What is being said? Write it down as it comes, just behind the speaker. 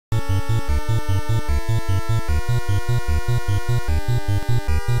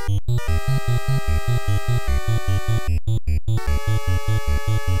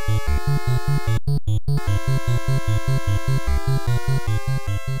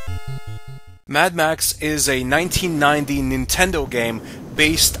Mad Max is a 1990 Nintendo game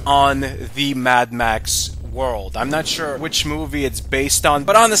based on the Mad Max world. I'm not sure which movie it's based on,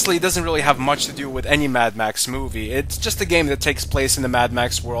 but honestly it doesn't really have much to do with any Mad Max movie. It's just a game that takes place in the Mad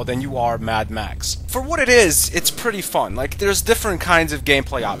Max world and you are Mad Max. For what it is, it's pretty fun. Like, there's different kinds of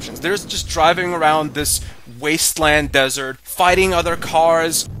gameplay options. There's just driving around this wasteland desert, fighting other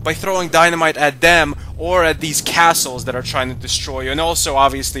cars by throwing dynamite at them or at these castles that are trying to destroy you, and also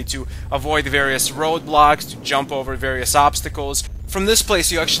obviously to avoid various roadblocks, to jump over various obstacles. From this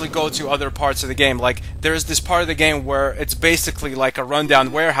place you actually go to other parts of the game. Like, there's this part of the game where it's basically like a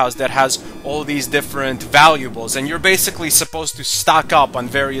rundown warehouse that has all these different valuables, and you're basically supposed to stock up on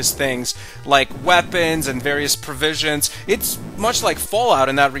various things like weapons and various provisions. It's much like Fallout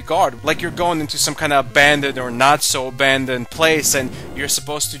in that regard. Like, you're going into some kind of abandoned or not so abandoned place and you're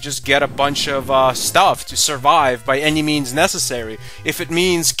supposed to just get a bunch of stuff to survive by any means necessary. If it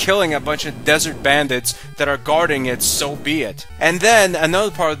means killing a bunch of desert bandits that are guarding it, so be it. And then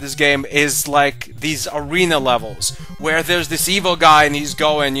another part of this game is like these arena levels where there's this evil guy and he's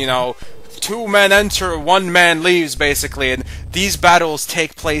going, you know, 2 men enter, 1 man leaves, basically, and these battles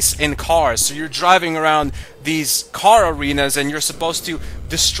take place in cars. So you're driving around these car arenas and you're supposed to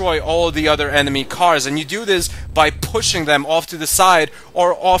destroy all the other enemy cars, and you do this by pushing them off to the side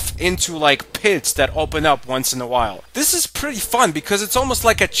or off into like pits that open up once in a while. This is pretty fun because it's almost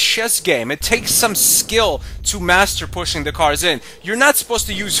like a chess game. It takes some skill to master pushing the cars in. You're not supposed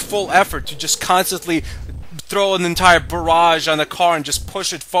to use full effort to just constantly throw an entire barrage on a car and just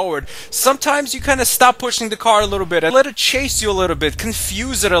push it forward. Sometimes you kind of stop pushing the car a little bit and let it chase you a little bit,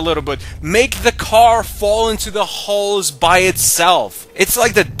 confuse it a little bit, make the car fall into the holes by itself. It's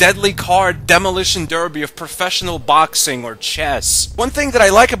like the deadly car demolition derby of professional boxing or chess. One thing that I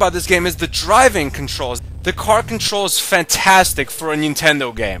like about this game is the driving controls. The car control is fantastic for a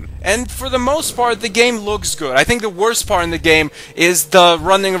Nintendo game. And for the most part, the game looks good. I think the worst part in the game is the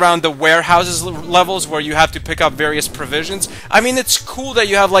running around the warehouses levels where you have to pick up various provisions. I mean, it's cool that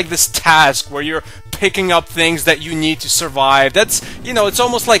you have like this task where you're picking up things that you need to survive. That's, you know, it's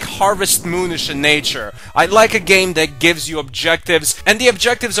almost like Harvest Moonish in nature. I like a game that gives you objectives, and the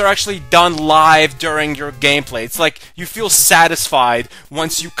objectives are actually done live during your gameplay. It's like you feel satisfied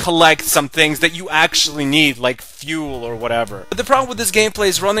once you collect some things that you actually need, like fuel or whatever. But the problem with this gameplay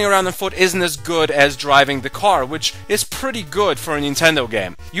is running around on foot isn't as good as driving the car, which is pretty good for a Nintendo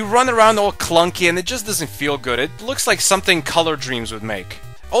game. You run around all clunky and it just doesn't feel good. It looks like something Color Dreams would make.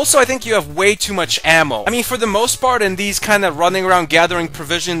 Also, I think you have way too much ammo. I mean, for the most part, in these kind of running around gathering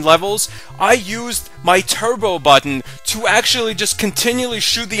provision levels, I used my turbo button to actually just continually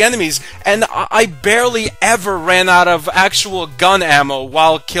shoot the enemies, and I barely ever ran out of actual gun ammo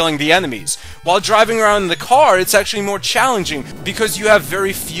while killing the enemies. While driving around in the car, it's actually more challenging because you have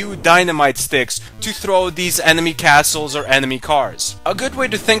very few dynamite sticks to throw these enemy castles or enemy cars. A good way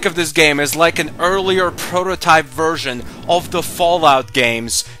to think of this game is like an earlier prototype version of the Fallout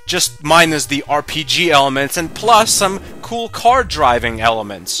games, just minus the RPG elements and plus some cool car driving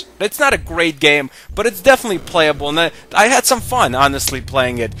elements. It's not a great game, but it's definitely playable, and I had some fun, honestly,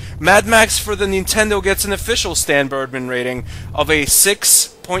 playing it. Mad Max for the Nintendo gets an official stanburdman rating of a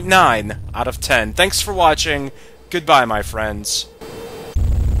 6.9 out of 10. Thanks for watching. Goodbye, my friends.